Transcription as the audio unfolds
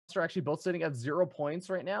are actually both sitting at 0 points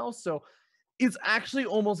right now. So it's actually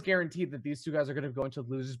almost guaranteed that these two guys are going to go into the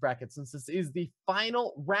losers bracket, since this is the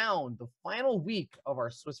final round, the final week of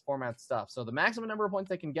our Swiss format stuff. So the maximum number of points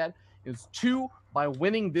they can get is 2 by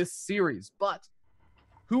winning this series. But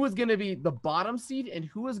who is going to be the bottom seed and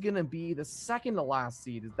who is going to be the second to last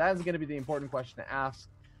seed? That is going to be the important question to ask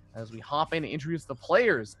as we hop in and introduce the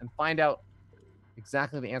players and find out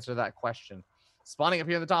exactly the answer to that question. Spawning up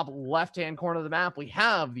here in the top left-hand corner of the map, we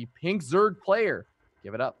have the pink Zerg player.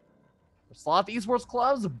 Give it up for Sloth Esports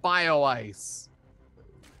Club's BioIce.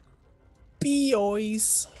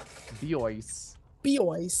 BioIce. BioIce.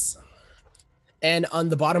 BioIce. And on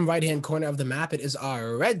the bottom right-hand corner of the map, it is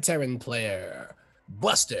our Red Terran player,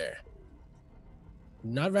 Buster.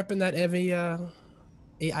 Not repping that heavy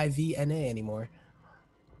AIVNA anymore.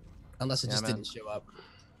 Unless it just didn't show up.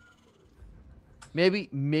 Maybe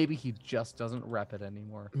he just doesn't rep it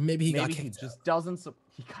anymore. Maybe he got kicked out.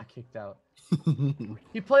 He got kicked out.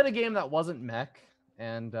 He played a game that wasn't mech,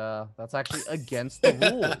 and that's actually against the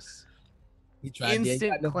rules. He tried.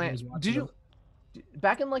 Instant clan. Did you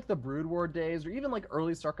back in like the Brood War days, or even like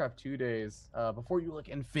early StarCraft 2 days, before you like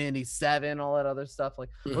Infinity 7, all that other stuff? Like,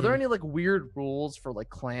 were there any like weird rules for like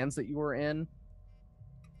clans that you were in?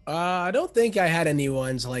 I don't think I had any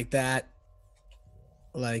ones like that.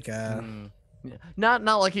 Like not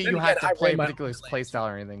like you had to play a particular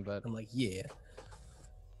playstyle or anything, but I'm like, yeah.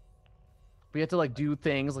 We had to like do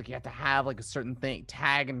things like you have to have like a certain thing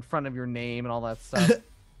tag in front of your name and all that stuff.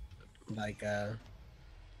 Like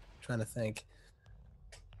trying to think.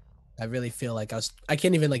 I really feel like I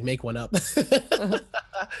can't even like make one up.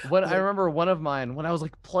 What I remember one of mine when I was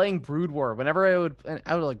like playing Brood War, whenever I would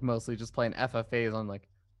like mostly just playing FFAs on like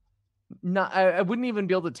I wouldn't even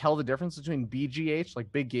be able to tell the difference between BGH,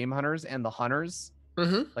 like big game hunters, and the hunters.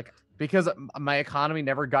 Like, because my economy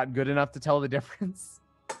never got good enough to tell the difference.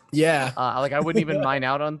 Yeah. Like I wouldn't even mine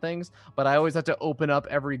out on things, but I always had to open up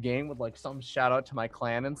every game with like some shout out to my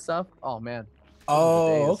clan and stuff. Oh man.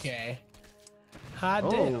 Oh, okay. Hot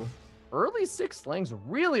damn. Early 6 lanes,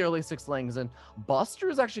 really early 6 lanes, and Buster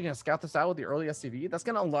is actually going to scout this out with the early SIV. That's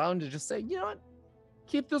going to allow him to just say, you know what,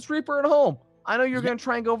 keep this Reaper at home. I know you're going to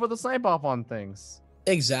try and go for the snipe off on things.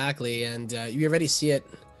 Exactly, and you already see it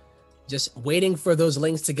just waiting for those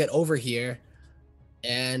links to get over here.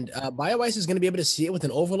 And BioIce is going to be able to see it with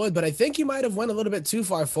an Overlord, but I think he might have went a little bit too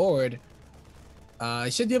far forward.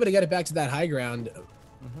 He should be able to get it back to that high ground.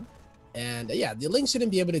 And yeah, the link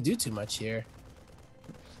shouldn't be able to do too much here.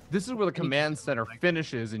 This is where the command center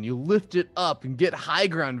finishes, and you lift it up and get high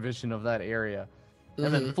ground vision of that area,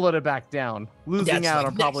 and then float it back down, losing out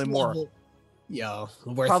on probably more. Yo,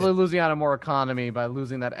 probably losing out on more economy by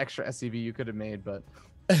losing that extra SCV you could have made, but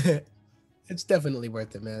it's definitely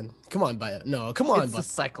worth it, man. Come on, Bio. No, come on, it's the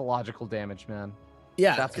psychological damage, man.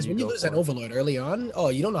 Yeah, because when you lose an Overlord early on, oh,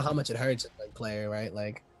 you don't know how much it hurts in like player, right?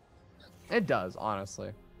 Like, it does,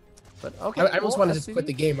 honestly. But okay, I just want to just quit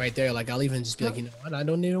the game right there. Like, I'll even just be like, you know what? I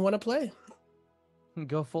don't even want to play.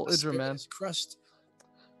 Go full Idra, man. Crushed.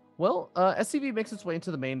 Well, SCV makes its way into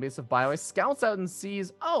the main base of BioIce, scouts out and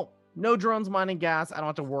sees, oh, no drones mining gas. I don't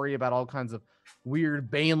have to worry about all kinds of weird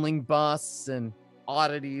Baneling busts and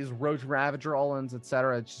oddities, Roach Ravager all-ins,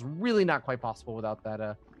 etc. It's just really not quite possible without that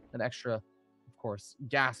an extra, of course,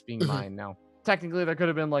 gas being mined. Now, technically, there could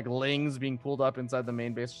have been like lings being pulled up inside the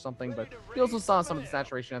main base or something, but he also saw some of the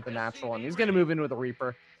saturation at the natural, and he's going to move in with a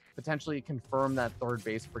Reaper, potentially confirm that third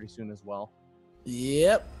base pretty soon as well.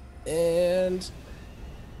 Yep, and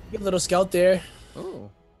get a little scout there. Ooh.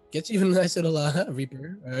 Gets even a nice little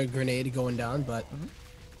Reaper grenade going down, but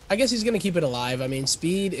I guess he's going to keep it alive. I mean,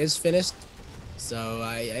 speed is finished, so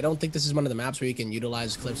I don't think this is one of the maps where you can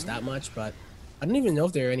utilize cliffs that much, but I don't even know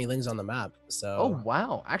if there are any lings on the map. So. Oh,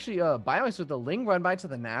 wow. Actually, BioIce with the ling run by to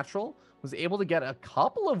the natural was able to get a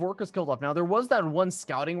couple of workers killed off. Now, there was that one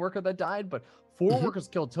scouting worker that died, but 4 workers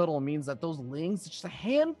killed total means that those lings, just a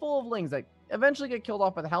handful of lings that eventually get killed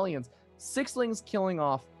off by the Hellions, 6 lings killing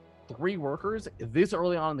off 3 workers this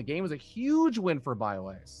early on in the game is a huge win for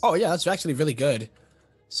BioIce. Oh, yeah, that's actually really good.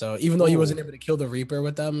 So even though he wasn't able to kill the Reaper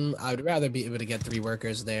with them, I would rather be able to get 3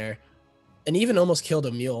 workers there. And even almost killed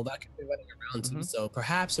a mule. That could be running around too, so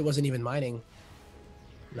perhaps it wasn't even mining.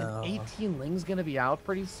 No. 18 lings going to be out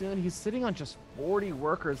pretty soon. He's sitting on just 40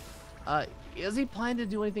 workers. Is he planning to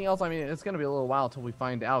do anything else? I mean, it's going to be a little while until we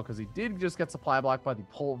find out, because he did just get supply blocked by the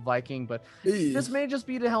Pole Viking, but this may just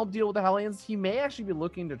be to help deal with the Hellions. He may actually be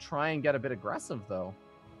looking to try and get a bit aggressive, though.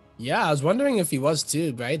 Yeah, I was wondering if he was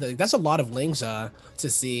too, right? Like, that's a lot of lings to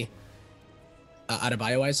see out of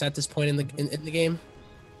BioIce at this point in the game.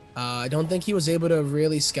 I don't think he was able to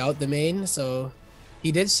really scout the main, so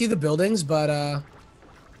he did see the buildings, but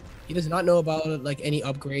He does not know about like any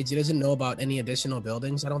upgrades. He doesn't know about any additional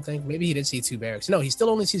buildings, I don't think. Maybe he did see 2 barracks. No, he still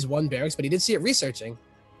only sees 1 barracks, but he did see it researching.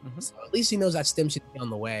 So at least he knows that stim should be on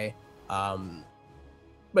the way.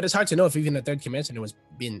 But it's hard to know if even the 3rd command center was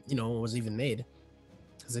being, was even made.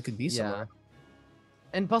 Because it could be somewhere.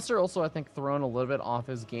 And Buster also, I think, thrown a little bit off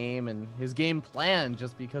his game and his game plan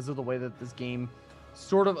just because of the way that this game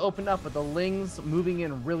sort of opened up with the Lings moving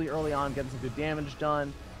in really early on, getting some good damage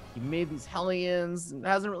done. He made these Hellions and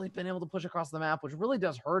hasn't really been able to push across the map, which really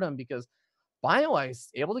does hurt him because BioIce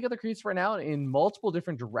able to get the creep spread out in multiple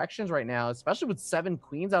different directions right now, especially with 7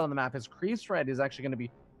 queens out on the map. His creep spread is actually going to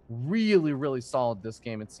be really, really solid this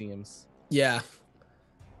game, it seems. Yeah.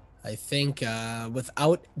 I think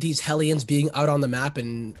without these Hellions being out on the map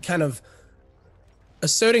and kind of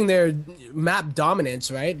asserting their map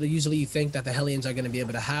dominance, right? Usually you think that the Hellions are going to be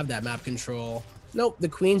able to have that map control. Nope, the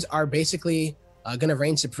queens are basically going to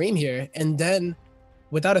reign supreme here. And then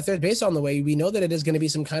without a 3rd base on the way, we know that it is going to be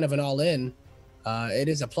some kind of an all-in. It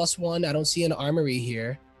is a +1. I don't see an armory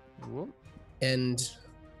here. Whoop. And...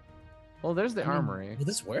 well, there's the armory. Will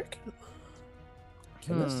this work?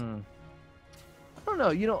 I don't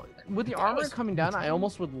know. With the armor coming down, I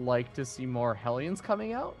almost would like to see more Hellions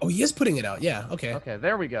coming out. Oh, he is putting it out. Yeah, okay. Okay,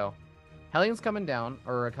 there we go. Hellions coming down,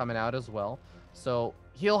 or coming out as well. So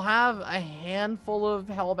he'll have a handful of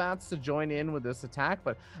Hellbats to join in with this attack,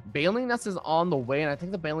 but Baneling Nest is on the way, and I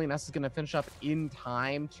think the Baneling Nest is going to finish up in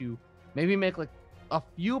time to maybe make like a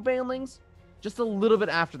few Banelings just a little bit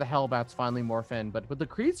after the Hellbats finally morph in. But with the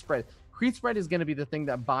Creed spread is going to be the thing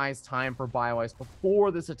that buys time for BioIce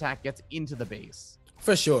before this attack gets into the base.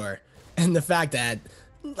 For sure. And the fact that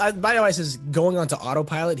BioIce is going on to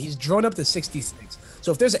autopilot, he's drawn up to 66.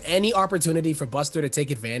 So if there's any opportunity for Buster to take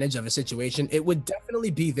advantage of a situation, it would definitely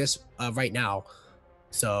be this right now.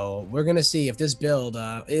 So we're going to see if this build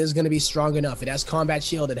is going to be strong enough. It has combat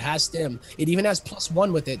shield, it has stim, it even has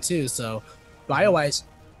 +1 with it too. So BioIce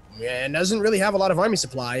doesn't really have a lot of army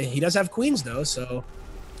supply. He does have queens though, so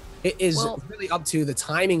it is really up to the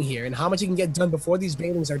timing here and how much he can get done before these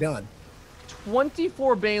Banelings are done.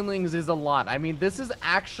 24 Banelings is a lot. I mean, this is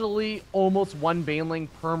actually almost 1 Baneling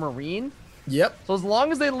per Marine. Yep. So as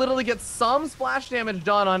long as they literally get some splash damage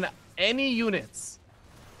done on any units,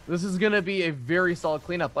 this is going to be a very solid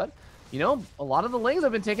cleanup. But, a lot of the Lings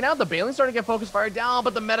have been taken out. The Baneling's starting to get focus fire down,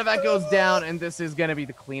 but the medevac goes down, and this is going to be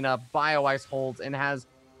the cleanup. BioIce holds and has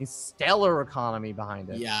a stellar economy behind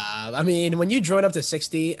it. Yeah, I mean, when you drone up to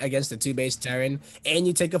 60 against a 2-base Terran, and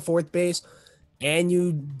you take a 4th base, and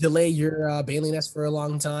you delay your Baneling Nest for a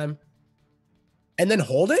long time, and then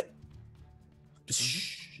hold it,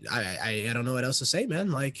 I don't know what else to say,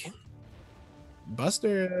 man. Like,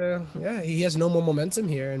 Buster, he has no more momentum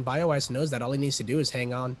here, and BioIce knows that all he needs to do is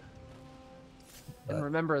hang on. And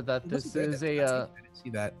remember that this is a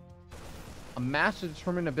match to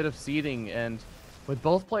determine a bit of seeding, and with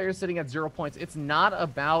both players sitting at 0 points, it's not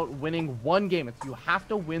about winning one game. You have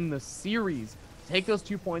to win the series. Take those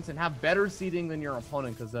 2 points and have better seeding than your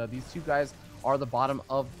opponent, because these 2 guys are the bottom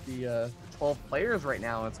of the 12 players right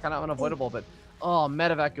now. It's kind of unavoidable, but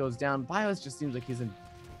medevac goes down. BioIce just seems like he's in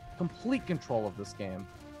complete control of this game.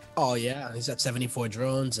 Oh yeah, he's at 74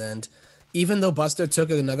 drones, and even though Buster took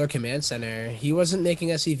another command center, he wasn't making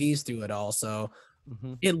SEVs through it all. So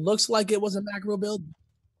it looks like it was a macro build.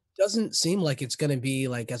 Doesn't seem like it's going to be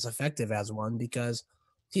like as effective as one, because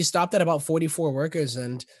he stopped at about 44 workers,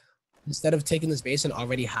 and instead of taking this base and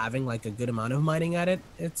already having like a good amount of mining at it,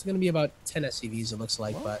 it's going to be about 10 SCVs, it looks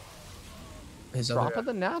like. But his drop of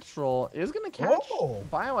the natural is going to catch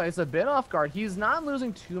BioIce a bit off guard. He's not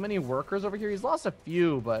losing too many workers over here. He's lost a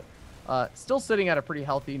few, but still sitting at a pretty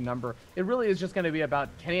healthy number. It really is just going to be about,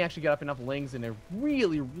 can he actually get up enough Lings in a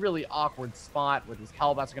really, really awkward spot with his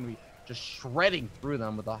Hellbats are going to be just shredding through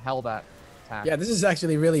them with a Hellbat attack. Yeah, this is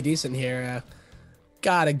actually really decent here.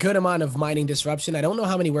 Got a good amount of mining disruption. I don't know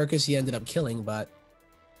how many workers he ended up killing, but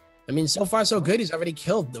I mean, so far so good. He's already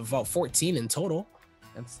killed about 14 in total.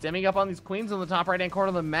 And stemming up on these queens on the top right-hand corner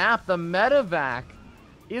of the map, the medevac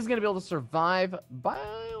is going to be able to survive.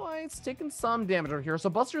 BioIce taking some damage over here. So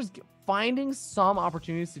Buster's finding some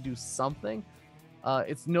opportunities to do something.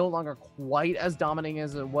 It's no longer quite as dominating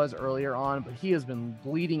as it was earlier on, but he has been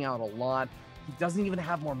bleeding out a lot. He doesn't even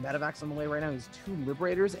have more medevacs on the way right now. He's 2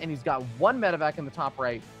 liberators, and he's got 1 medevac in the top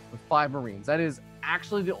right with 5 Marines. That is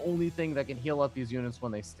actually the only thing that can heal up these units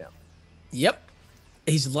when they stem. Yep.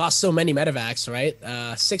 He's lost so many medevacs, right?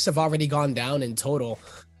 6 have already gone down in total.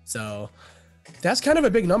 So that's kind of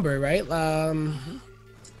a big number, right?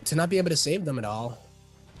 To not be able to save them at all.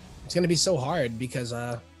 It's going to be so hard because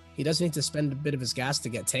he does need to spend a bit of his gas to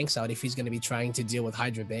get tanks out if he's going to be trying to deal with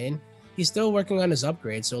Hydra Bane. he's still working on his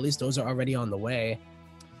upgrades, so at least those are already on the way.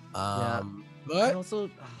 Yeah. But also,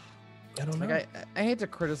 I don't know. like I hate to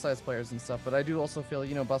criticize players and stuff, but I do also feel,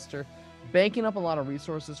 you know, Buster banking up a lot of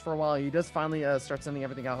resources for a while. He does finally start sending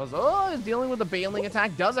everything out. He's dealing with the Baneling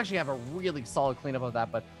attack. Does actually have a really solid cleanup of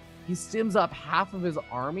that, but he stims up half of his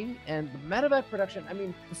army. And the medevac production, I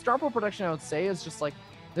mean, the starport production, I would say, is just like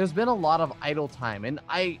there's been a lot of idle time, and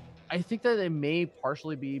I think that it may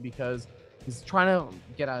partially be because he's trying to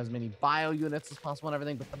get out as many bio units as possible and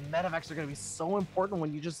everything. But the medevacs are going to be so important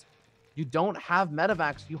when you don't have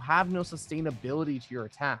medevacs. You have no sustainability to your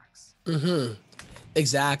attacks.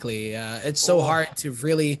 Exactly. It's so hard to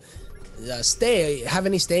really have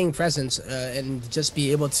any staying presence and just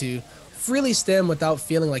be able to freely stem without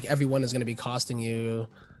feeling like everyone is going to be costing you.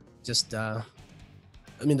 Just, I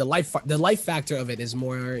mean, the life factor of it is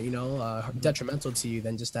more, you know, detrimental to you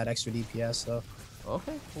than just that extra DPS. So.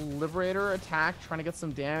 Okay. Liberator attack, trying to get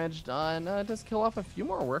some damage done. Does kill off a few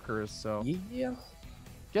more workers. So yeah.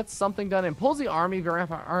 Gets something done and pulls the army very out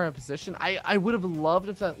of position. I would have loved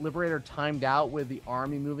if that Liberator timed out with the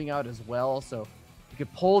army moving out as well, so you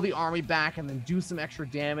could pull the army back and then do some extra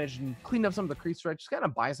damage and clean up some of the creep stretch, just kind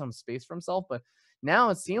of buy some space for himself. But now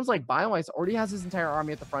it seems like BioIce already has his entire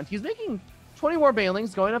army at the front. He's making 20 more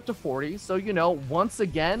Banelings, going up to 40. So, you know, once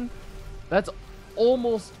again, that's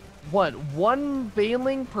almost, what, 1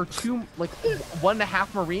 Baneling per 2, like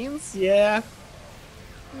 1.5 Marines? Yeah.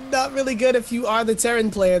 Not really good if you are the Terran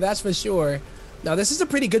player, that's for sure. Now, this is a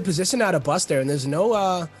pretty good position out of Buster, and there's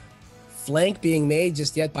no flank being made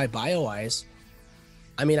just yet by BioIce.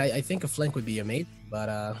 I mean, I think a flank would be amazing,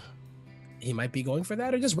 but he might be going for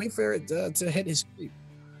that, or just wait for it to hit his creep.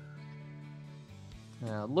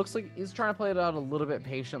 Yeah, looks like he's trying to play it out a little bit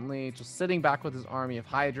patiently, just sitting back with his army of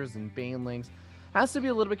Hydras and Banelings. Has to be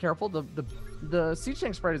a little bit careful. The siege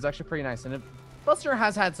tank spread is actually pretty nice, and if Buster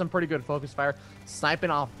has had some pretty good focus fire, sniping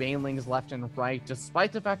off Banelings left and right,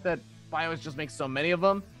 despite the fact that BioIce just makes so many of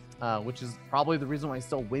them, which is probably the reason why he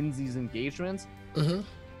still wins these engagements.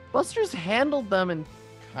 Buster's handled them and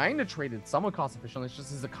kind of traded somewhat cost efficiently. It's just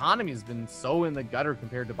his economy has been so in the gutter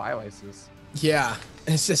compared to BioIce's. Yeah,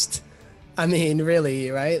 it's just, I mean, really,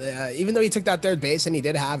 right? Even though he took that 3rd base and he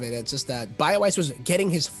did have it, it's just that BioIce was getting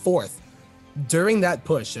his 4th during that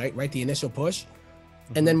push, right? The initial push.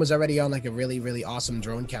 And then was already on like a really, really awesome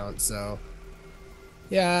drone count. So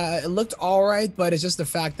yeah, it looked all right, but it's just the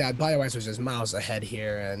fact that BioIce was just miles ahead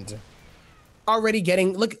here and already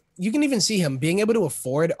getting, look, you can even see him being able to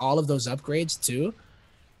afford all of those upgrades too.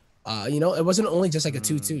 You know, it wasn't only just like a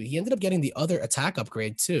 2-2. He ended up getting the other attack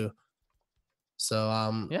upgrade too. So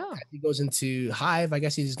yeah, as he goes into Hive, I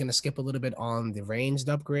guess he's going to skip a little bit on the ranged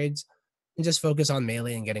upgrades and just focus on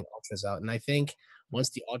melee and getting ultras out. And I think once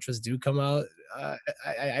the ultras do come out,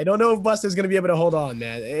 I don't know if Buster's going to be able to hold on,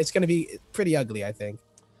 man. It's going to be pretty ugly, I think.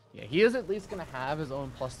 Yeah, he is at least going to have his own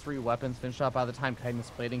 +3 weapons finished up by the time Chitinous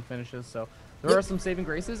Plating finishes. So there are some saving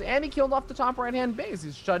graces. And he killed off the top right-hand base.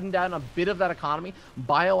 He's shutting down a bit of that economy.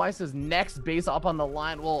 BioIce's next base up on the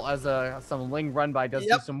line, well, as some Ling run-by does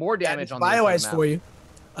do some more damage on the BioIce for you.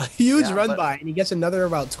 A huge run-by, and he gets another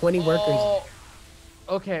about 20 workers.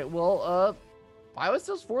 Okay, well, BioIce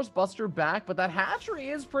does force Buster back, but that hatchery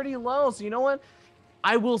is pretty low. So you know what?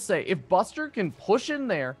 I will say, if Buster can push in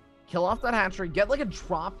there, kill off that hatchery, get like a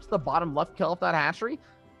drop to the bottom left, kill off that hatchery,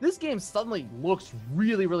 this game suddenly looks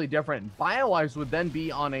really, really different. BioIce would then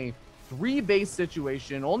be on a 3-base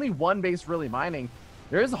situation, only 1 base really mining.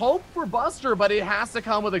 There's hope for Buster, but it has to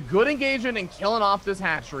come with a good engagement and killing off this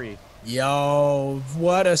hatchery. Yo,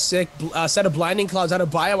 what a sick set of blinding claws out of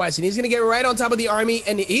BioIce, and he's gonna get right on top of the army,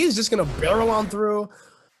 and he's just gonna barrel on through.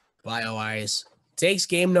 BioIce takes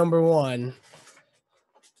game number 1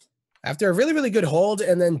 after a really, really good hold,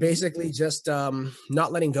 and then basically just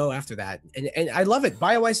not letting go after that. And I love it.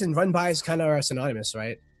 BioIce and run-bys kind of are synonymous,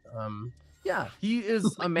 right? Yeah, he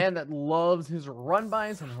is a man that loves his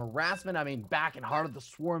run-bys and harassment. I mean, back in Heart of the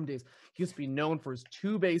Swarm days, he used to be known for his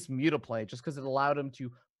 2-base mutaplay, just because it allowed him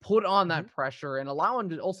to put on that pressure and allow him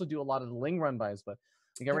to also do a lot of the Ling run-bys. But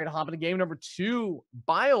we get ready to hop into game number 2.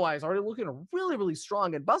 BioIce already looking really, really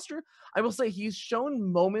strong. And Buster, I will say, he's shown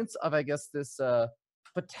moments of, I guess, this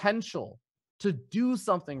potential to do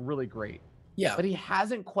something really great. Yeah. But he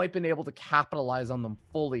hasn't quite been able to capitalize on them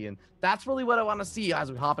fully. And that's really what I want to see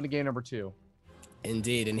as we hop into game number 2.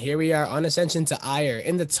 Indeed. And here we are on Ascension to Ire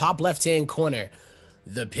in the top left-hand corner.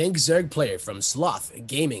 The pink Zerg player from Sloth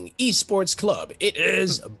Gaming Esports Club. It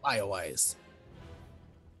is BioIce.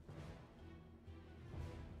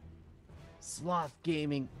 Sloth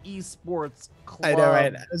Gaming Esports Club. I know,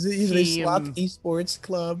 right? Is it usually Sloth Esports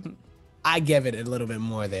Club? I give it a little bit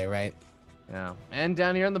more there, right? Yeah. And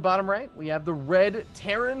down here in the bottom right, we have the red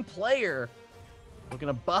Terran player. Looking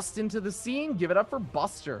to bust into the scene. Give it up for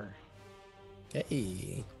Buster.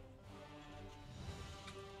 Hey.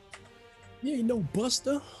 You ain't no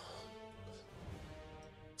Buster.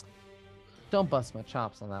 Don't bust my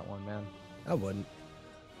chops on that one, man. I wouldn't.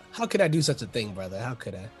 How could I do such a thing, brother? How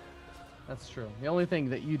could I? That's true. The only thing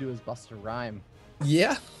that you do is bust a rhyme.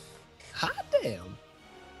 Yeah. Hot damn.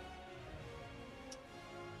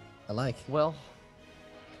 I like. Well,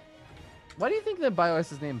 why do you think that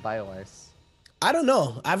BioIce is named BioIce? I don't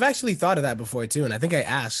know. I've actually thought of that before too, and I think I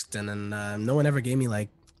asked, and then no one ever gave me like.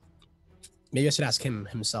 Maybe I should ask him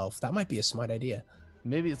himself. That might be a smart idea.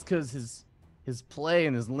 Maybe it's because his play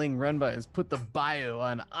and his Ling run by is put the bio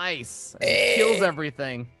on ice and kills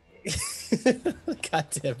everything. God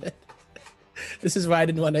damn it. This is why I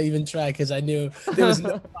didn't want to even try, because I knew there was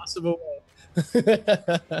no possible way.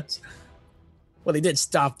 Well, he did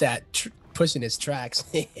stop that pushing his tracks.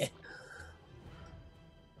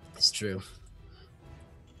 It's true.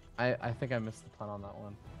 I think I missed the pun on that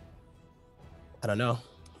one. I don't know.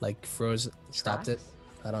 Like froze, stopped it.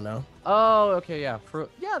 I don't know. Oh, okay, yeah.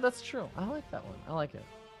 Yeah, that's true. I like that one. I like it.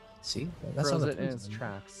 See? That's Froze it in its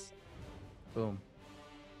tracks. Boom.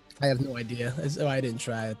 I have no idea. That's why I didn't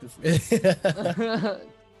try it.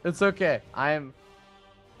 It's okay. I'm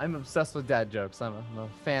obsessed with dad jokes. I'm a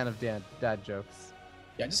fan of dad jokes.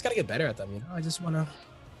 Yeah, I just gotta get better at them, you know?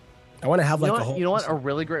 I wanna have like a whole... You know what? A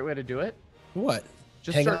really great way to do it? What?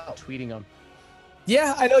 Just start tweeting them.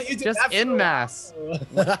 Yeah, I know you do. Just en masse.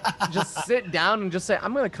 Just sit down and just say,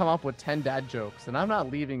 I'm going to come up with 10 dad jokes, and I'm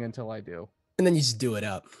not leaving until I do. And then you just do it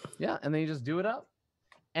up. Yeah, and then you just do it up.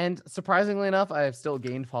 And surprisingly enough, I have still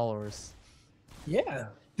gained followers. Yeah.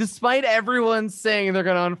 Despite everyone saying they're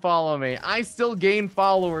going to unfollow me, I still gain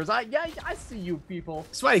followers. I see you people.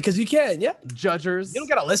 It's funny, because you can, yeah. Judgers. You don't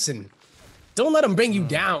got to listen. Don't let them bring you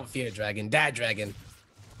down, Fear Dragon. Dad Dragon.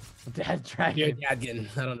 Dad Dragon. Fear Dragon.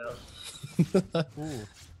 I don't know. Ooh.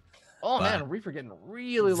 Oh man, Reaper getting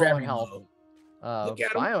really low on health.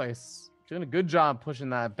 BioIce doing a good job pushing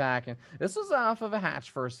that back, and this was off of a hatch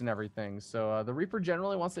first and everything. So the Reaper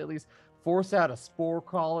generally wants to at least force out a spore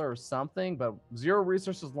crawler or something, but 0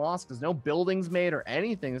 resources lost because no buildings made or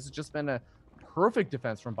anything. This has just been a perfect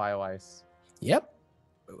defense from BioIce. Yep.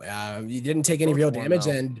 You didn't take any real damage,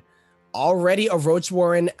 and already a Roach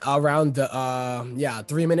Warren around the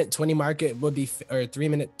 3-minute 20 market would be, or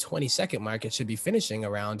 3-minute 20-second market should be finishing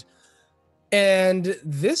around. And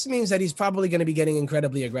this means that he's probably going to be getting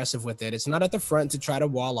incredibly aggressive with it. It's not at the front to try to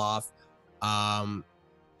wall off,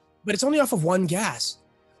 but it's only off of 1 gas.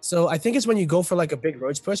 So I think it's when you go for like a big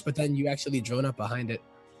Roach push, but then you actually drone up behind it.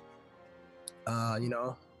 You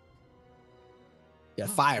know, yeah,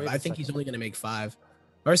 5. I think he's only going to make 5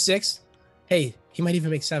 or 6. Hey, he might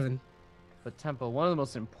even make 7. But Tempo, one of the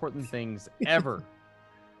most important things ever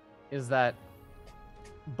is that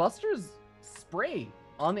Buster's spray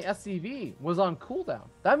on the SIV was on cooldown.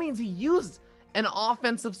 That means he used an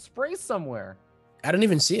offensive spray somewhere. I don't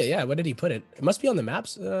even see it. Yeah, where did he put it? It must be on the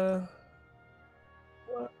maps.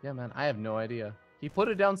 Yeah, man, I have no idea. He put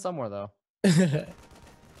it down somewhere though. Yeah,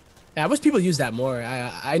 I wish people use that more.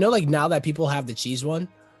 I know like now that people have the cheese one.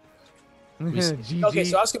 Okay,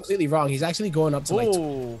 so I was completely wrong. He's actually going up to like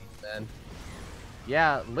 12, man.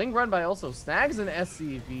 Yeah, Ling Run by also snags an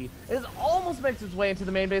SCV. It almost makes its way into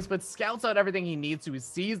the main base, but scouts out everything he needs to. He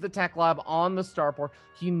sees the tech lab on the starport.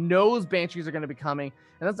 He knows Banshees are going to be coming,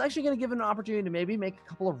 and that's actually going to give him an opportunity to maybe make a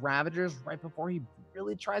couple of Ravagers right before he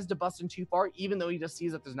really tries to bust in too far, even though he just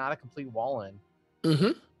sees that there's not a complete wall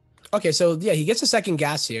in. Okay, so yeah, he gets a second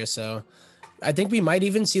gas here, so I think we might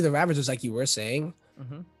even see the Ravagers like you were saying.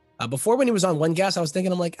 Before, when he was on 1 gas, I was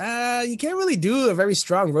thinking, I'm like, you can't really do a very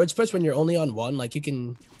strong Roach push when you're only on 1. Like, you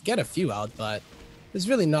can get a few out, but there's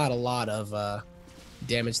really not a lot of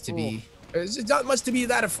damage to be... There's not much to be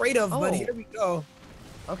that afraid of, but here we go.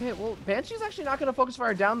 Okay, well, Banshee's actually not going to focus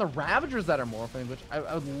fire down the Ravagers that are morphing, which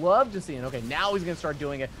I would love to see. And okay, now he's going to start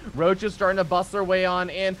doing it. Roach is starting to bust their way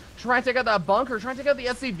on in, trying to take out that bunker, trying to take out the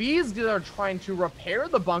SCVs that are trying to repair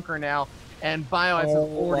the bunker now. And BioIce has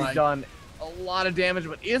already done a lot of damage,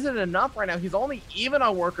 but isn't enough right now. He's only even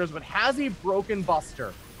on workers, but has he broken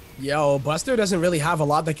Buster? Yo, Buster doesn't really have a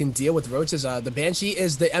lot that can deal with Roaches. The Banshee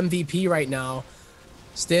is the MVP right now.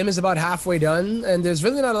 Stim is about halfway done, and there's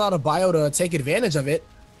really not a lot of bio to take advantage of it.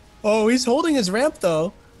 Oh, he's holding his ramp,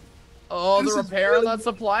 though. Oh, the repair on that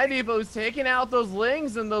supply depot is taking out those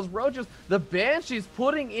Lings and those Roaches. The Banshee's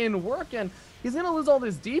putting in work, and he's going to lose all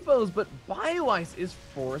these depots, but BioIce is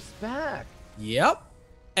forced back. Yep.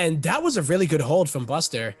 And that was a really good hold from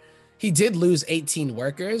Buster. He did lose 18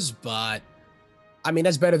 workers, but I mean,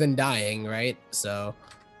 that's better than dying, right? So,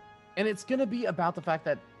 And it's going to be about the fact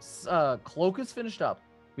that Cloak is finished up.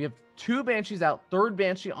 We have 2 Banshees out, 3rd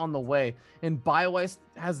Banshee on the way, and BioIce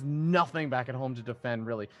has nothing back at home to defend,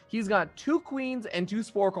 really. He's got 2 Queens and 2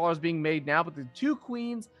 Spore Crawlers being made now, but the 2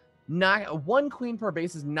 Queens, not 1 Queen per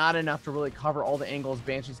base is not enough to really cover all the angles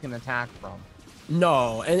Banshees can attack from.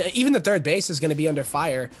 no. And even the 3rd base is going to be under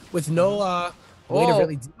fire with no way to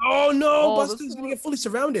really... Oh, no! Buster's going to get fully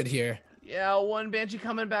surrounded here. Yeah, 1 Banshee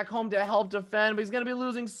coming back home to help defend, but he's going to be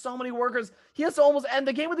losing so many workers. He has to almost end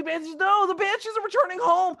the game with the Banshees. No, the Banshees are returning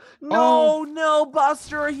home. No, no,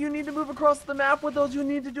 Buster. You need to move across the map with those. You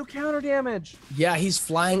need to do counter damage. Yeah, he's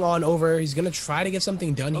flying on over. He's going to try to get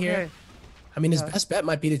something done here. I mean, his best bet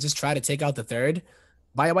might be to just try to take out the 3rd.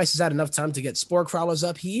 BioIce has had enough time to get Spore Crawlers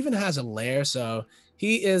up. He even has a lair, so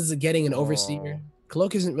he is getting an Overseer.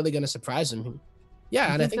 Cloak isn't really going to surprise him.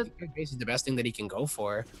 Yeah, and I think the 3rd base is the best thing that he can go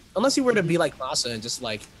for. Unless he were to be like Masa and just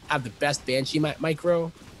like have the best Banshee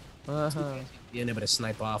micro. Being able to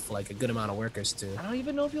snipe off like a good amount of workers too. I don't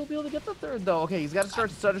even know if he'll be able to get the 3rd though. Okay, he's got to start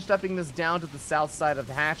stutter stepping this down to the south side of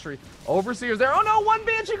the hatchery. Overseer's there. Oh no, 1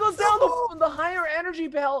 Banshee goes down. The higher energy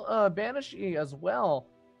Banshee as well.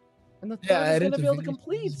 And the 3rd is going to be able to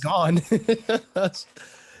complete. He's gone.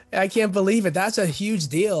 I can't believe it. That's a huge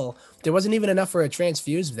deal. There wasn't even enough for a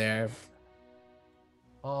transfuse there.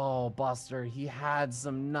 Oh, Buster, he had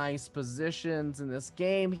some nice positions in this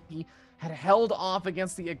game. He had held off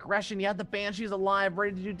against the aggression. He had the Banshees alive,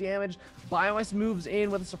 ready to do damage. BioIce moves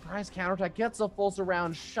in with a surprise counterattack, gets a full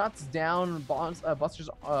surround, shuts down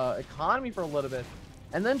Buster's economy for a little bit,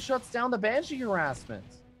 and then shuts down the Banshee harassment.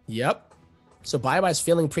 Yep. So BioIce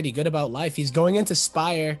feeling pretty good about life. He's going into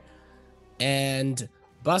Spire, and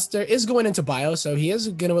Buster is going into Bio, so he is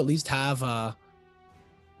going to at least have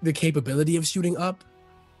the capability of shooting up.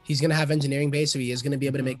 He's going to have engineering base, so he is going to be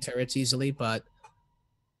able to make turrets easily, but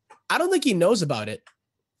I don't think he knows about it.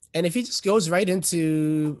 And if he just goes right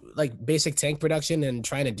into like basic tank production and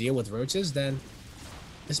trying to deal with roaches, then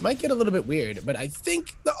this might get a little bit weird. But I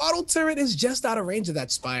think the auto turret is just out of range of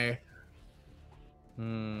that Spire.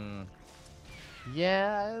 Yeah,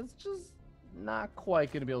 it's just not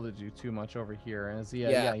quite going to be able to do too much over here. As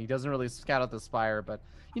he doesn't really scout out the Spire, but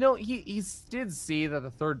you know, he did see that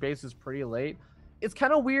the 3rd base is pretty late. It's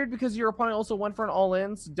kind of weird because your opponent also went for an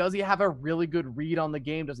all-in. So does he have a really good read on the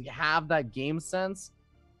game? Does he have that game sense?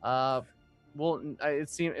 Well, it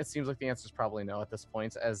seems like the answer is probably no at this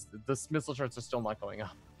point, as the missile charts are still not going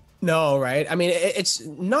up. No, right? I mean, it's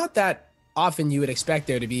not that often you would expect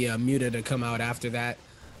there to be a Muta to come out after that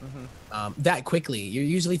that quickly. You're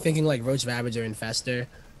usually thinking like Roach Ravager and Fester,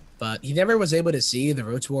 but he never was able to see the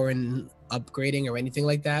Roach Warren upgrading or anything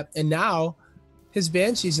like that. And now his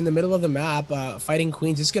Banshee's in the middle of the map fighting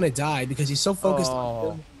Queens is going to die because he's so focused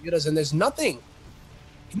on Mutas, and there's nothing.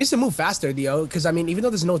 He needs to move faster, Dio, because, I mean, even though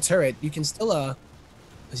there's no turret, you can still,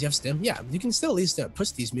 does he have stim? Yeah, you can still at least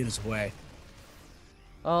push these Mutas away.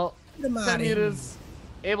 Well, that Muta's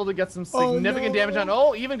able to get some significant damage on.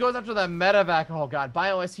 Oh, even goes after that medevac. Oh, God.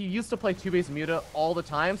 BioIce, he used to play 2-base Muta all the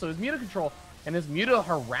time, so his Muta control and his Muta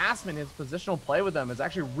harassment, his positional play with them is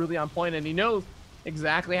actually really on point, and he knows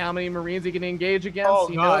exactly how many Marines he can engage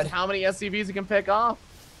against. He knows how many SCVs he can pick off.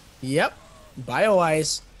 Yep.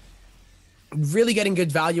 BioIce really getting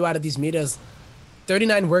good value out of these Mutas.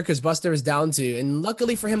 39 workers Buster is down to, and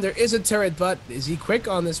luckily for him, there is a turret, but is he quick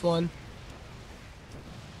on this one?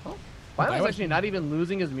 Oh, BioIce actually not even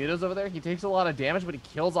losing his Mutas over there. He takes a lot of damage, but he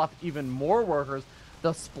kills off even more workers.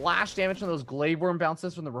 The splash damage from those Glaive Worm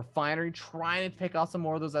bounces from the refinery, trying to pick off some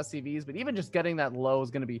more of those SCVs, but even just getting that low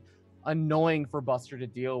is going to be annoying for Buster to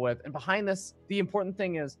deal with. And behind this, the important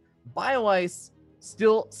thing is BioIce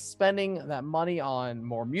still spending that money on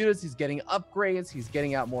more Mutas. He's getting upgrades. He's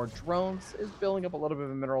getting out more drones. Is building up a little bit of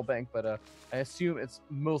a mineral bank, but I assume it's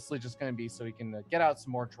mostly just going to be so he can get out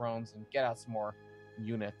some more drones and get out some more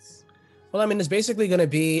units. Well, I mean, it's basically going to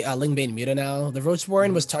be a Lingbane Muta now. The Roach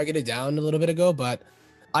Warren was targeted down a little bit ago, but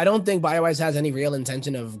I don't think BioIce has any real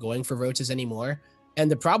intention of going for roaches anymore. And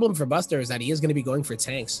the problem for Buster is that he is going to be going for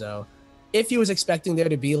tanks. So if he was expecting there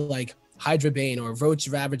to be like Hydra Bane or Roach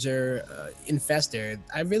Ravager, Infester,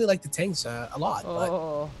 I really like the tanks a lot.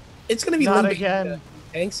 But it's going to be not again.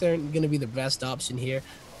 Tanks aren't going to be the best option here.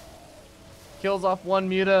 Kills off 1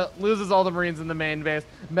 Muta, loses all the Marines in the main base.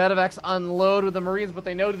 Medevacs unload with the Marines, but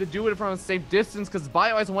they know to do it from a safe distance because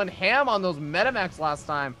BioIce went ham on those Medevacs last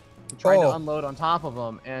time. Trying to unload on top of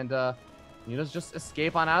them, and Muta's just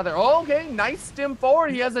escape on out of there. Oh, okay, nice stim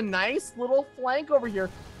forward. He has a nice little flank over here.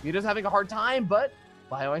 Muta's having a hard time, but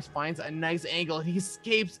BioIce finds a nice angle and he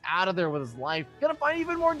escapes out of there with his life. Gonna find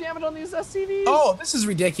even more damage on these SCVs. Oh, this is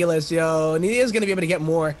ridiculous, yo. And he is gonna be able to get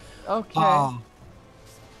more. Okay.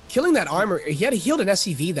 Killing that armor, he had healed an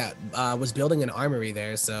SCV that was building an armory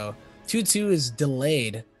there, so 2-2 is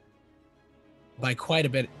delayed by quite a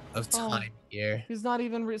bit of time here. He's not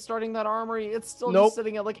even restarting that armory. It's still Nope. just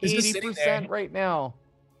sitting at like 80% right now.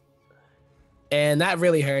 And that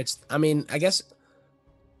really hurts. I mean, I guess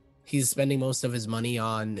he's spending most of his money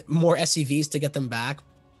on more SCVs to get them back,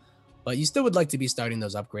 but you still would like to be starting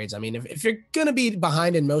those upgrades. I mean, if you're going to be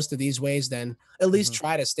behind in most of these ways, then at least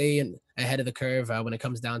try to stay ahead of the curve when it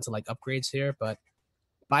comes down to like upgrades here. But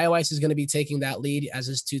BioIce is going to be taking that lead as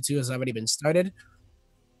his 2-2 has already been started.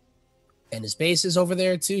 And his base is over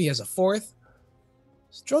there too. He has a 4th.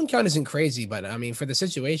 His drone count isn't crazy, but I mean, for the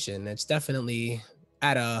situation, it's definitely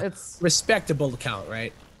at a respectable count,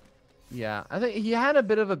 right? Yeah, I think he had a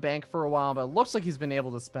bit of a bank for a while, but it looks like he's been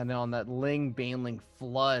able to spend it on that Baneling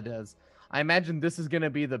flood. As I imagine this is going to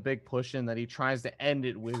be the big push in that he tries to end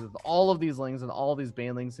it with all of these Lings and all of these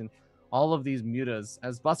Banelings and all of these Mutas.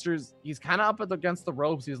 As Buster's, he's kind of up against the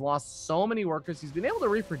ropes. He's lost so many workers. He's been able to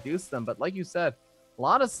reproduce them, but like you said, a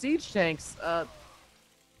lot of siege tanks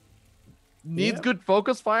needs good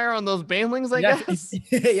focus fire on those Banelings, I guess.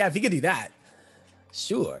 Yeah, if he could do that,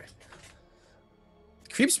 sure.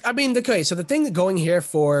 Creeps. I mean, okay. So the thing going here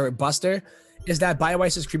for Buster is that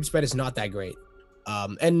BioIce's creep spread is not that great,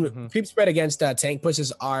 and creep spread against tank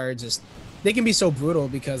pushes are they can be so brutal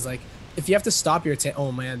because like if you have to stop your tank.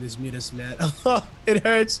 Oh man, this Mutas, man. It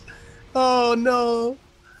hurts. Oh no.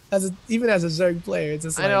 Even as a Zerg player, it's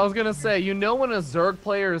just like, I was gonna say, you know, when a Zerg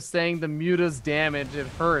player is saying the Muta's damage, it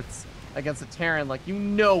hurts against a Terran, like you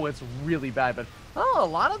know it's really bad, but a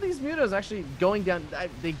lot of these Mutas actually going down,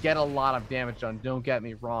 they get a lot of damage done, don't get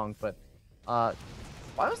me wrong, but BioIce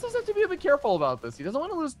does have to be a bit careful about this. He doesn't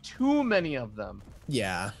want to lose too many of them.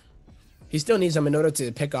 Yeah. He still needs them in order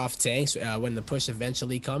to pick off tanks when the push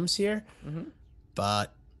eventually comes here.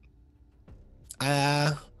 But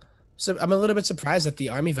so I'm a little bit surprised that the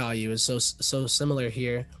army value is so similar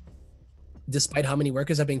here, despite how many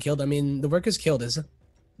workers have been killed. I mean, the workers killed is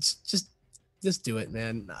just do it,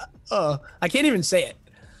 man. I can't even say it.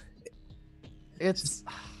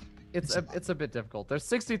 It's a bit difficult. There's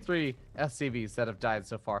 63 SCVs that have died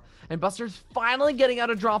so far, and Buster's finally getting out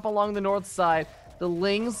a drop along the north side. The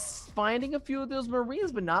Lings finding a few of those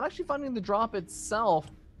Marines, but not actually finding the drop itself.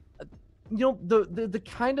 You know, the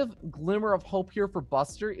kind of glimmer of hope here for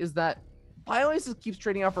Buster is that BioIce keeps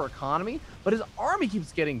trading out for economy, but his army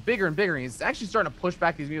keeps getting bigger and bigger. He's actually starting to push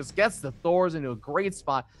back these units, gets the Thors into a great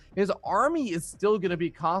spot. His army is still going to be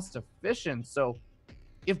cost efficient. So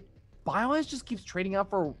if BioIce just keeps trading out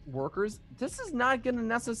for workers, this is not going to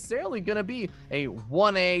necessarily going to be a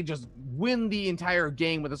 1A, just win the entire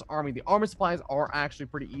game with this army. The armor supplies are actually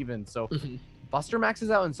pretty even. So Buster maxes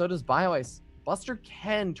out, and so does BioIce. Buster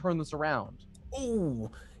can turn this around.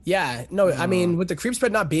 Oh, yeah. No, I mean, with the creep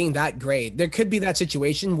spread not being that great, there could be that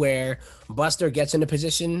situation where Buster gets in a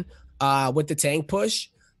position with the tank push,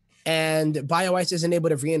 and BioIce isn't able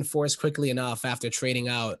to reinforce quickly enough after trading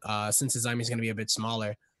out since his army is going to be a bit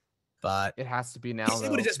smaller. But it has to be now, he's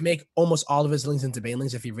able to just make almost all of his Lings into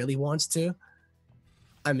Banelings if he really wants to.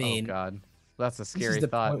 I mean, oh god, that's a scary this is the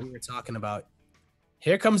thought. point we were talking about.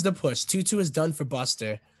 Here comes the push. 2-2 is done for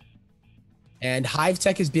Buster. And Hive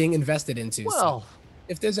Tech is being invested into. Well, so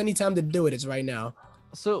if there's any time to do it, it's right now.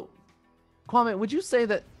 So, Kwame, would you say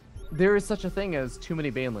that there is such a thing as too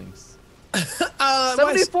many Banelings?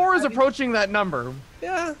 74 is approaching that number.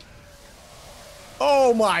 Yeah.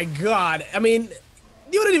 Oh my god. I mean,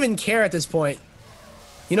 you don't even care at this point.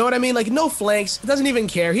 You know what I mean? Like, no flanks. Doesn't even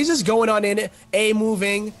care. He's just going on in it,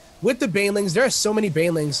 moving with the Banelings. There are so many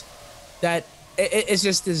Banelings that it's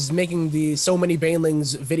just is making the so many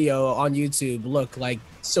Banelings video on YouTube look like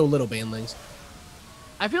so little Banelings.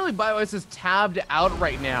 I feel like BioIce is tabbed out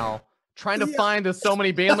right now, trying to find the so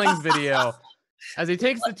many Banelings video, as he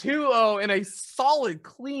takes the 2-0 in a solid,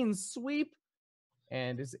 clean sweep,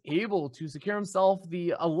 and is able to secure himself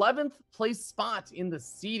the 11th place spot in the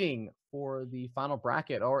seeding for the final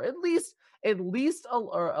bracket, or at least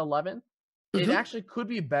 11th. It actually could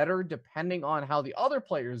be better depending on how the other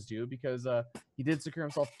players do, because he did secure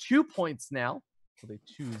himself 2 points now with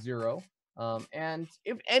a 2-0. And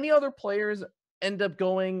if any other players end up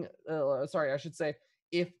going, sorry, I should say,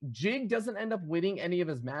 if Jig doesn't end up winning any of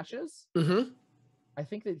his matches, I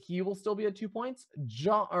think that he will still be at 2 points.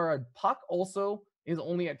 Puck also is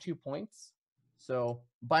only at 2 points. So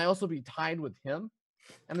BioIce will be tied with him.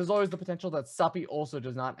 And there's always the potential that Suppi also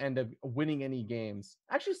does not end up winning any games.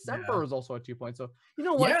 Actually, Semper Yeah. is also at 2 points. So you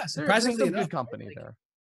know what? Yeah, There's surprisingly some enough, good company there.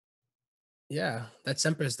 yeah, that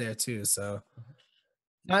Semper's there too. So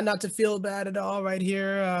not to feel bad at all right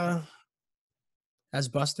here as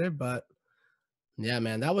Buster, but yeah,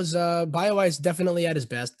 man, that was BioIce definitely at his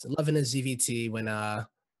best. Loving his ZVT when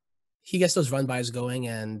he gets those run bys going,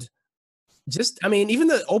 and just I mean, even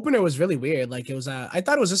the opener was really weird. Like it was I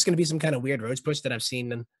thought it was just gonna be some kind of weird roach push that I've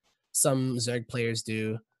seen some Zerg players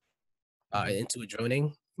do into a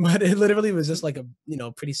droning. But it literally was just like a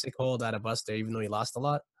pretty sick hold out of Buster, even though he lost a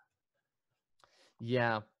lot.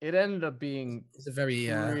 Yeah, it ended up being It's a very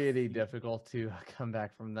pretty difficult to come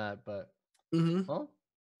back from that. But mhm. well,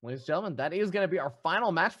 ladies and gentlemen, that is going to be our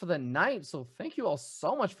final match for the night. So thank you all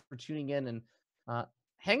so much for tuning in and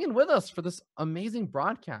hanging with us for this amazing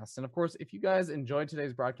broadcast. And of course, if you guys enjoyed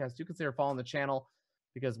today's broadcast, do consider following the channel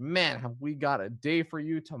because man, have we got a day for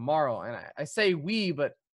you tomorrow. And I say we,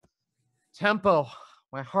 but Tempo,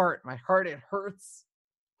 my heart, it hurts.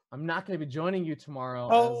 I'm not going to be joining you tomorrow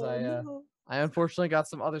as No. I unfortunately got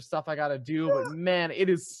some other stuff I got to do, but man, it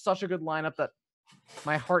is such a good lineup that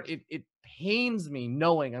my heart, it pains me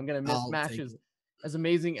knowing I'm going to miss matches as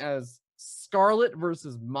amazing as Scarlet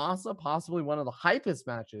versus Masa, possibly one of the hypest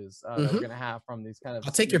matches that we're going to have from these kind of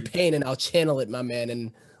I'll take your pain and I'll channel it, my man.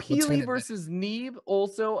 And Peely versus Neeb,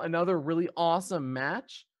 also another really awesome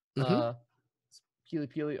match. Peely,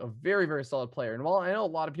 a very, very solid player. And while I know a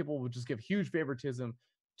lot of people would just give huge favoritism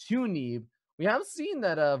to Neeb, we have seen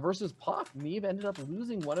that versus Puck, Neeb ended up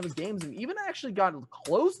losing one of his games and even actually got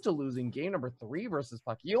close to losing game number 3 versus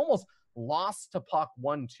Puck. He almost lost to Puck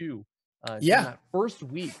 1-2 in that first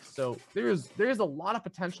week. So there's a lot of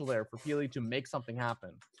potential there for Peely to make something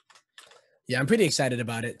happen. Yeah, I'm pretty excited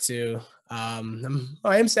about it too. I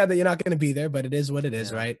am sad that you're not going to be there, but it is what it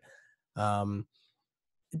is, right?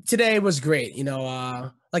 Today was great.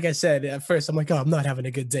 Like I said, at first I'm like, oh, I'm not having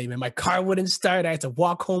a good day, man. My car wouldn't start. I had to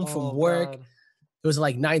walk home from work. God. It was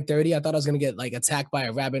like 9:30. I thought I was going to get like attacked by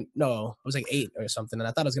a rabbit. No, it was like 8 or something. And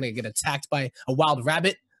I thought I was going to get attacked by a wild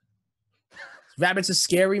rabbit. Rabbits are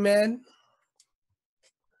scary, man.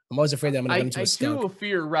 I'm always afraid that I'm going to run into a skunk. I too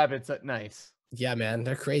fear rabbits at night. Yeah, man.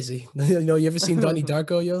 They're crazy. You ever seen Donnie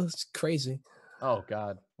Darko, yo? It's crazy. Oh,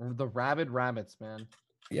 God. The rabid rabbits, man.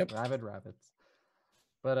 Yep. Rabid rabbits.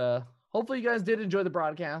 But hopefully you guys did enjoy the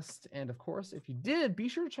broadcast. And of course, if you did, be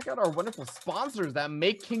sure to check out our wonderful sponsors that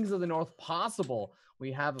make Kings of the North possible.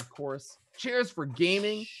 We have, of course, Chairs for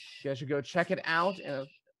Gaming. You guys should go check it out. And of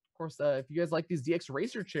course, if you guys like these DX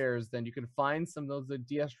Racer chairs, then you can find some of those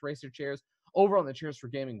DX Racer chairs over on the Chairs for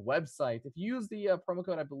Gaming website. If you use the promo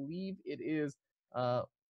code, I believe it is, what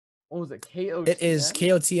was it? KOTN? It is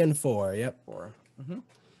KOTN4. Yep. 4.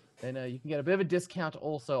 Then you can get a bit of a discount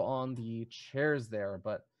also on the chairs there.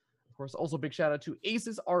 But of course, also big shout out to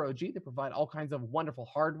Asus ROG. They provide all kinds of wonderful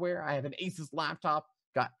hardware. I have an Asus laptop,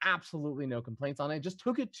 got absolutely no complaints on it. Just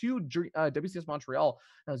took it to WCS Montreal.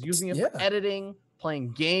 I was using it for editing,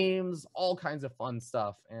 playing games, all kinds of fun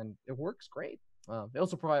stuff, and it works great. They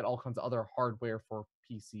also provide all kinds of other hardware for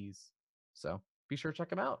PCs. So be sure to check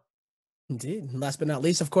them out. Indeed. Last but not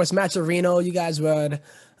least, of course, Matcherino. You guys would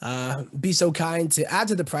be so kind to add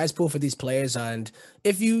to the prize pool for these players. And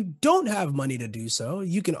if you don't have money to do so,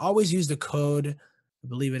 you can always use the code. I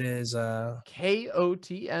believe it is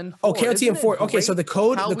KOTN4. Oh, KOTN4. Okay, so the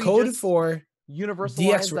code for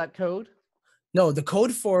universalize that code. No, the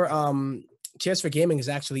code for Chairs for Gaming is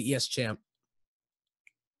actually ESChamp.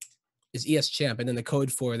 Is ESChamp, and then the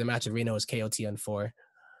code for the Matcherino is KOTN4.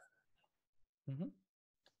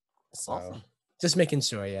 So awesome. Just making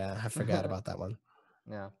sure, I forgot about that one.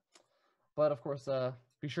 Yeah. But of course,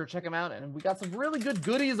 be sure to check them out. And we got some really good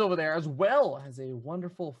goodies over there, as well as a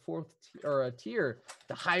wonderful tier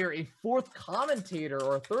to hire a 4th commentator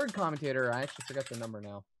or a 3rd commentator. I actually forgot the number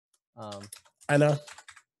now. I know.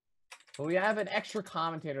 But we have an extra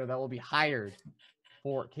commentator that will be hired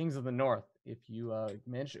for Kings of the North. If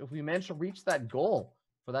we manage to reach that goal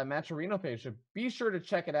for that Matcherino page, so be sure to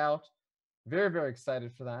check it out. Very, very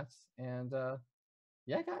excited for that. And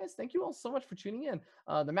yeah, guys, thank you all so much for tuning in.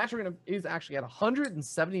 The Matcherino is actually at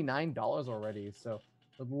 $179 already. So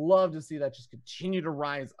I'd love to see that just continue to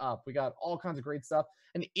rise up. We got all kinds of great stuff.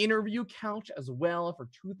 An interview couch as well for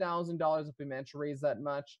 $2,000 if we manage to raise that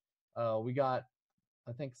much. We got,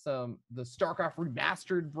 I think, the StarCraft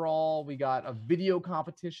Remastered Brawl. We got a video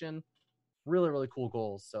competition. Really, really cool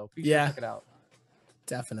goals. So be sure to check it out.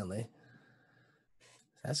 Definitely.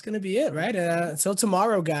 That's going to be it, right? Until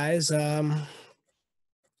tomorrow, guys.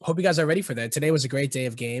 Hope you guys are ready for that. Today was a great day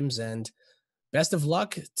of games, and best of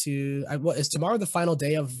luck to... is tomorrow the final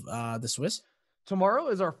day of the Swiss? Tomorrow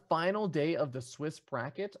is our final day of the Swiss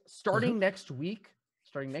bracket. Starting next week,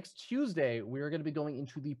 starting next Tuesday, we are going to be going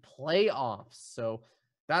into the playoffs. So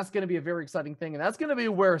that's going to be a very exciting thing. And that's going to be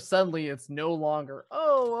where suddenly it's no longer,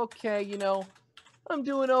 oh, okay, you know, I'm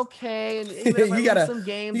doing okay. And even if I lose some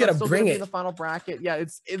games, I'm still going to be in the final bracket. Yeah,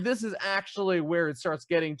 this is actually where it starts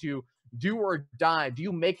getting to do or die. Do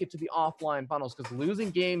you make it to the offline finals? Because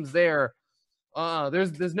losing games there,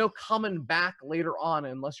 there's no coming back later on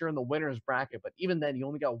unless you're in the winner's bracket. But even then, you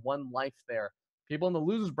only got one life there. People in the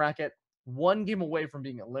losers bracket, one game away from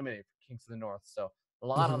being eliminated for Kings of the North. So a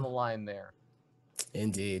lot on the line there.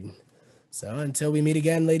 Indeed. So until we meet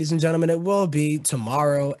again, ladies and gentlemen, it will be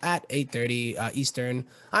tomorrow at 8:30 Eastern.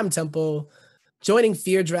 I'm Temple, joining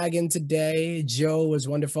Fear Dragon today. Joe was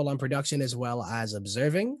wonderful on production as well as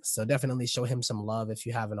observing. So definitely show him some love if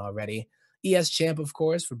you haven't already. ES Champ, of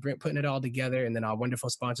course, for putting it all together. And then our wonderful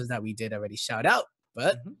sponsors that we did already shout out.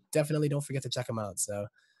 But definitely don't forget to check them out. So,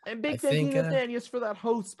 and big thank you to Nathanius for that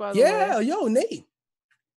host, by the way. Yeah, yo, Nate.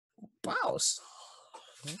 Bows.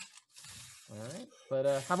 All right. But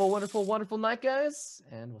have a wonderful, wonderful night, guys.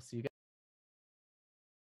 And we'll see you guys.